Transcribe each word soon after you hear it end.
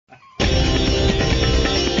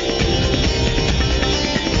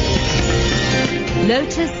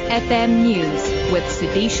Lotus FM News with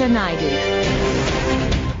Sudisha Naidu.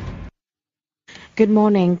 Good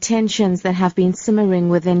morning. Tensions that have been simmering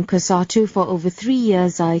within COSATU for over 3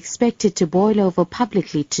 years are expected to boil over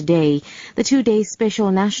publicly today. The two-day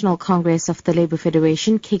Special National Congress of the Labour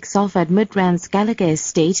Federation kicks off at Midrand's Gallagher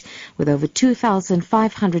Estate with over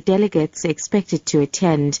 2,500 delegates expected to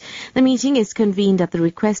attend. The meeting is convened at the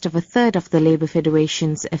request of a third of the Labour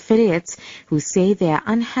Federation's affiliates who say they are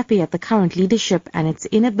unhappy at the current leadership and its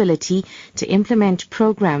inability to implement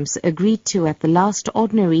programs agreed to at the last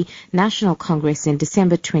ordinary National Congress in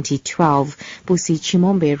December 2012. Busi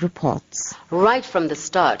Chimombe reports. Right from the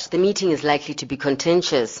start, the meeting is likely to be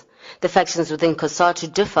contentious. The factions within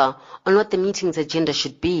COSATU differ on what the meeting's agenda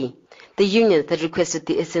should be. The unions that requested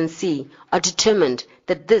the SNC are determined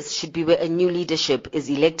that this should be where a new leadership is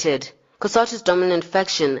elected. COSATU's dominant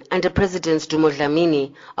faction under President Dumo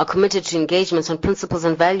Dlamini are committed to engagements on principles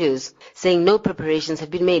and values, saying no preparations have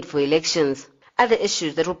been made for elections. Other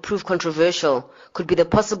issues that will prove controversial could be the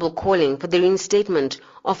possible calling for the reinstatement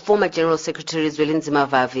of former General Secretary Zwelinzima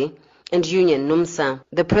Vavi and Union NUMSA.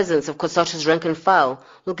 The presence of COSATU's rank and file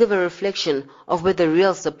will give a reflection of where the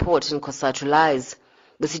real support in COSATU lies.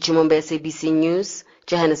 Busi Chimombe, SABC News,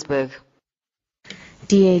 Johannesburg.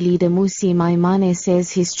 DA leader Mmusi Maimane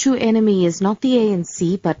says his true enemy is not the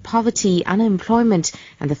ANC but poverty, unemployment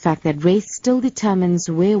and the fact that race still determines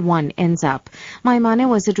where one ends up. Maimane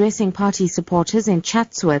was addressing party supporters in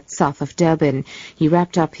Chatsworth, south of Durban. He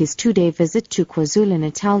wrapped up his two-day visit to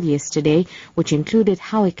KwaZulu-Natal yesterday, which included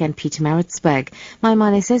Howick and Pietermaritzburg.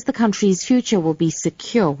 Maimane says the country's future will be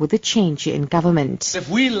secure with a change in government. If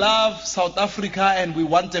we love South Africa and we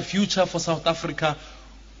want a future for South Africa,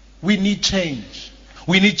 we need change.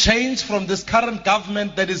 We need change from this current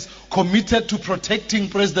government that is committed to protecting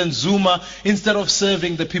President Zuma instead of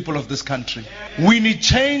serving the people of this country. We need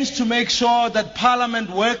change to make sure that Parliament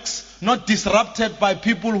works, not disrupted by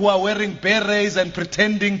people who are wearing berets and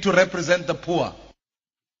pretending to represent the poor.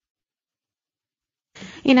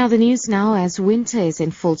 In other news now, as winter is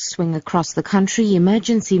in full swing across the country,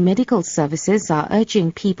 emergency medical services are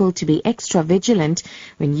urging people to be extra vigilant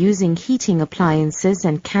when using heating appliances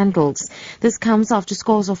and candles. This comes after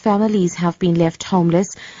scores of families have been left homeless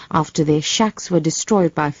after their shacks were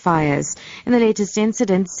destroyed by fires. In the latest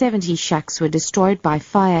incident, 70 shacks were destroyed by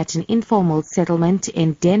fire at an informal settlement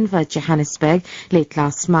in Denver, Johannesburg, late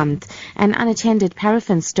last month. An unattended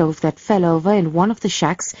paraffin stove that fell over in one of the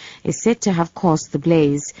shacks is said to have caused the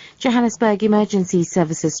blaze. Johannesburg Emergency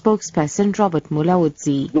Services spokesperson Robert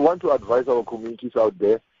Mulaudzi. We want to advise our communities out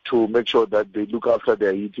there to make sure that they look after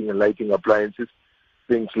their heating and lighting appliances,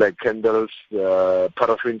 things like candles,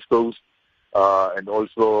 paraffin stoves, and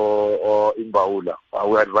also in Baula.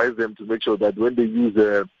 We advise them to make sure that when they use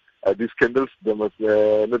these candles, they must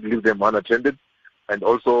not leave them unattended. And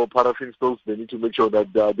also paraffin stoves, they need to make sure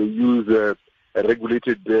that they use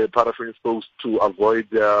regulated paraffin stoves to avoid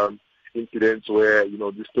incidents where,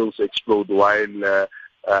 the stoves explode while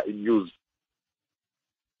in use.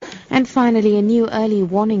 And finally, a new early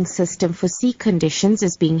warning system for sea conditions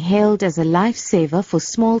is being hailed as a lifesaver for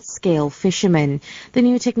small-scale fishermen. The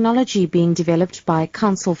new technology being developed by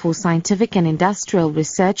Council for Scientific and Industrial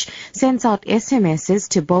Research sends out SMSs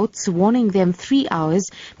to boats warning them 3 hours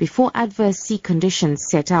before adverse sea conditions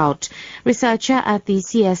set out. Researcher at the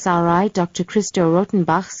CSRI, Dr. Christo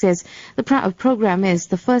Rotenbach, says the program is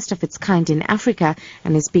the first of its kind in Africa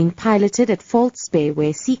and is being piloted at False Bay,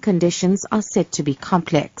 where sea conditions are said to be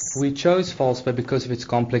complex. We chose False Bay because of its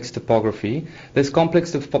complex topography. This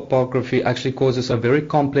complex topography actually causes a very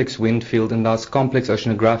complex wind field and thus complex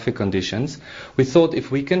oceanographic conditions. We thought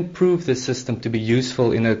if we can prove this system to be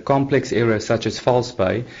useful in a complex area such as False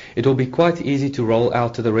Bay, it will be quite easy to roll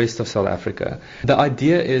out to the rest of South Africa. The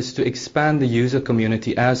idea is to expand the user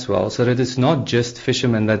community as well, so that it's not just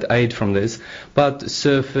fishermen that aid from this, but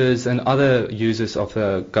surfers and other users of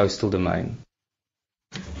the coastal domain.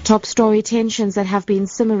 Top story: tensions that have been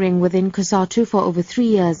simmering within COSATU for over 3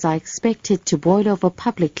 years are expected to boil over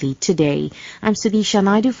publicly today. I'm Sudisha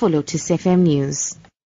Naidu for Lotus FM News.